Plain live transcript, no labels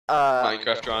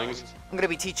Minecraft drawings. I'm gonna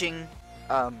be teaching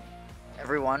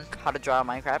everyone how to draw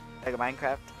Minecraft, like a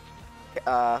Minecraft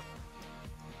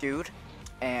dude,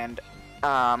 and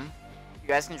you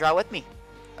guys can draw with me.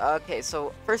 Okay,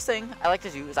 so first thing I like to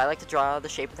do is I like to draw the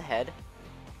shape of the head.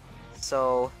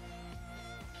 So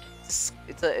it's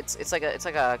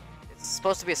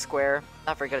supposed to be a square.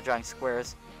 Not very good at drawing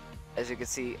squares, as you can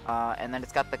see. And then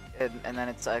it's got the and then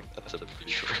it's a That's a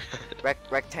pretty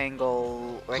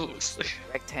rectangular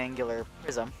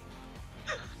prism.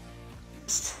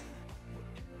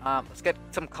 Let's get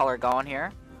some color going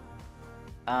here.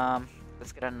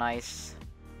 Let's get a nice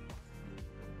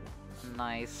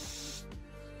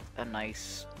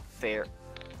fair.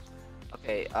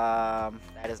 Okay,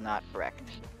 that is not correct.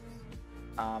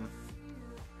 Get a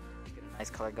nice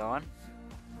color going.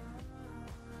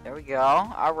 There we go.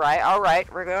 All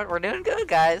right. We're doing good,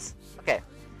 guys. Okay.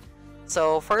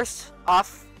 So first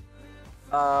off,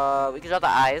 we can draw the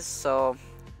eyes. So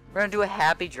we're gonna do a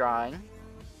happy drawing.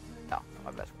 No,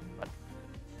 my best. But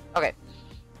okay.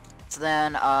 So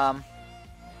then,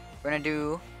 we're gonna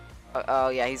do. Oh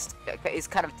yeah, he's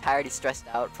kind of tired. He's stressed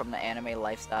out from the anime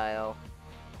lifestyle.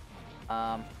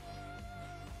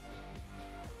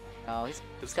 No, he's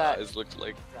got. His eyes look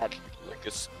like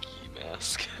a ski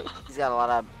mask. He's got a lot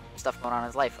of stuff going on in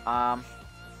his life.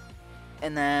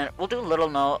 And then we'll do a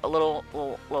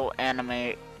little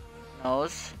anime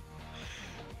nose.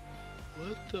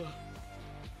 What the?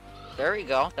 There we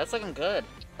go. That's looking good,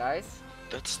 guys.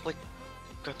 That's like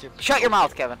goddamn. Shut your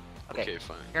mouth, Kevin. Okay,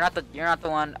 fine. You're not the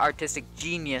one artistic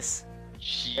genius.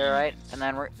 Jeez. All right, and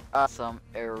then we're some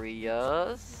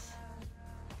areas.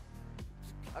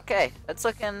 Okay, that's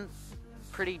looking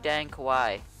pretty dang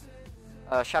kawaii.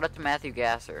 Shout out to Matthew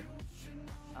Gasser.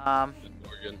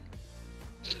 Morgan.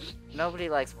 Nobody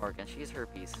likes Morgan. She's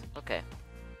herpes. Okay.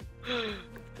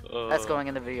 That's going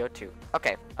in the video too.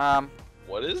 Okay.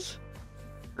 What is?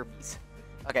 Herpes.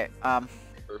 Okay.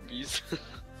 Herpes.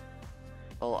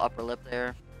 Little upper lip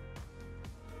there.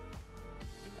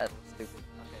 That's stupid.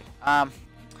 Okay. Do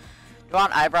you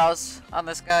want eyebrows on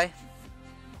this guy?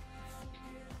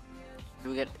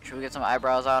 Should we get some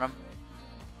eyebrows on him?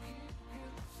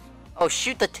 Oh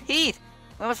shoot, the teeth!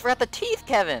 We almost forgot the teeth,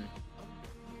 Kevin!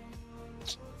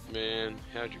 Man,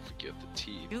 how'd you forget the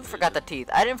teeth? You forgot the teeth.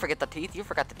 I didn't forget the teeth, you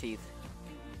forgot the teeth.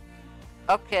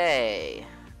 Okay.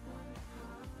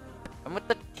 I'm with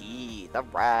the teeth.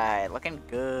 Alright, looking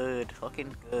good.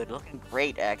 Looking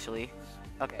great actually.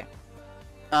 Okay.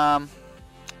 Like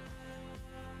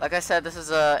I said, this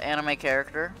is a anime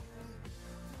character.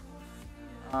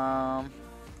 I'm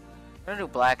gonna do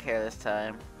black hair this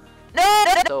time. No!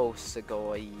 So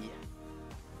Sugoi.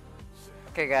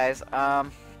 Okay, guys.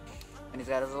 And he's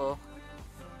got his little.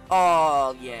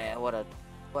 Oh yeah! What a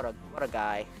guy!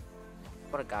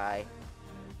 What a guy!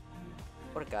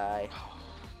 What a guy!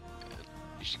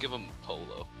 You should give him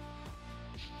polo.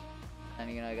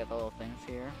 And you know, I got the little things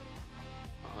here.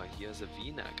 Oh, he has a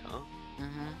V-neck, huh?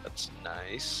 Mm-hmm. That's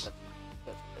nice.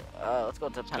 Let's go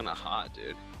to It's kinda hot,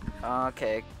 dude.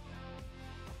 Okay.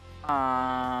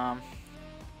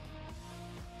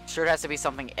 Sure, it has to be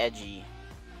something edgy.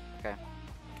 Okay.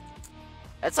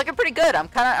 It's looking pretty good.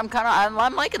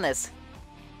 I'm liking this.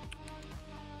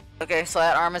 Okay, so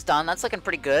that arm is done. That's looking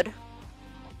pretty good.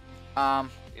 Yeah,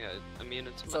 I mean,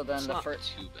 it's so then not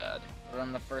too bad.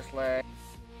 Then the first leg.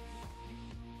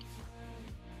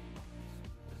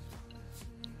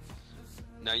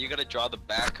 Now you gotta draw the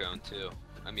background too.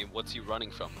 I mean, what's he running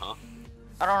from, huh?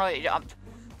 I don't know.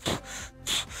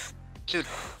 Dude.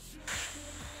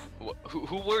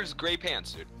 Who wears gray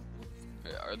pants, dude?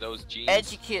 Are those jeans?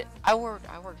 Edgy kid. I wore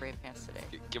gray pants today.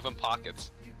 Give him pockets.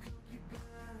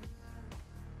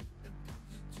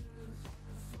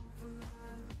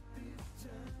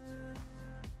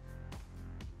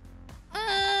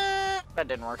 That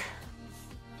didn't work.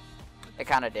 It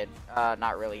kind of did.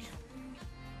 Not really.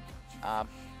 Go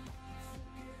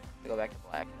back to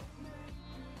black.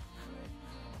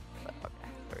 Okay,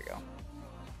 there we go.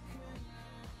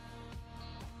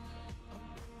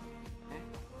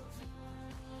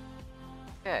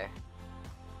 Okay.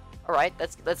 All right,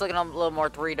 that's looking a little more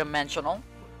three-dimensional.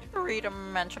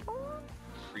 Three-dimensional.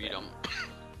 Freedom.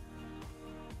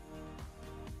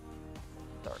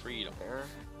 Freedom. There.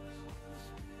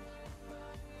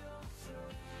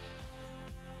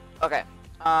 Okay.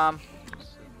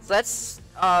 So that's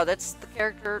the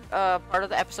character part of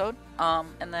the episode.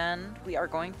 And then we are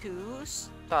going to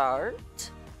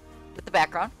start with the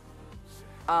background.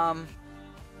 What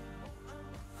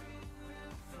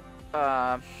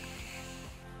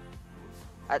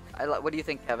do you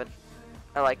think, Kevin?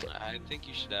 I like it. I think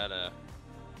you should add a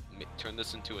turn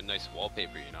this into a nice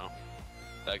wallpaper, you know,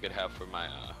 that I could have for my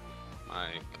my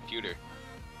computer.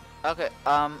 Okay.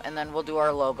 And then we'll do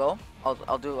our logo.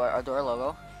 I'll do our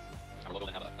logo. Our logo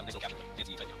will have a nice little caption, like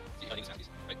fancy type, you know, fancy,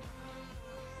 right?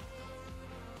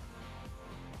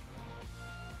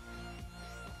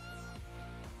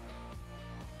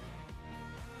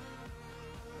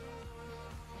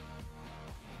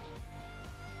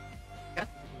 Yeah.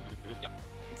 Yeah.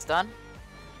 It's done.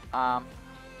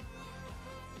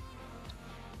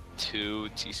 To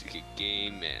TCK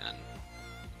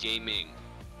Gaming.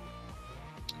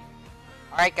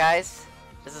 Alright guys,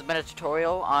 this has been a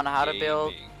tutorial on how to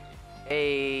build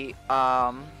a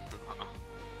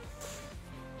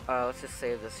let's just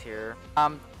save this here.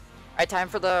 Alright, time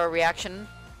for the reaction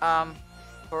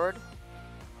board.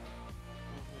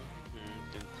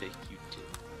 Don't take you to.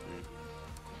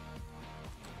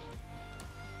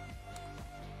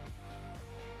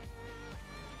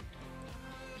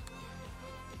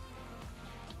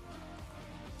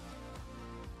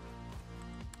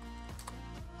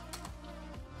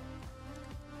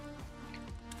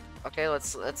 Okay,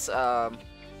 let's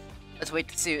wait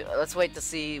to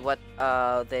see what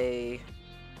they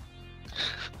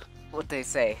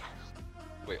say.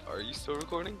 Wait, are you still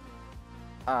recording?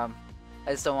 I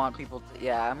just don't want people to,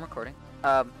 yeah, I'm recording.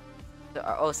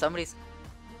 Oh, somebody's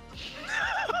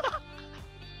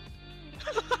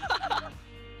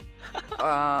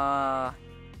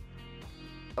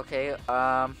okay,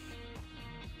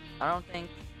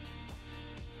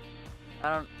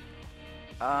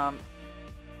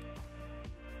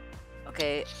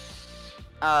 okay,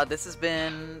 this has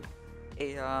been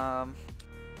a,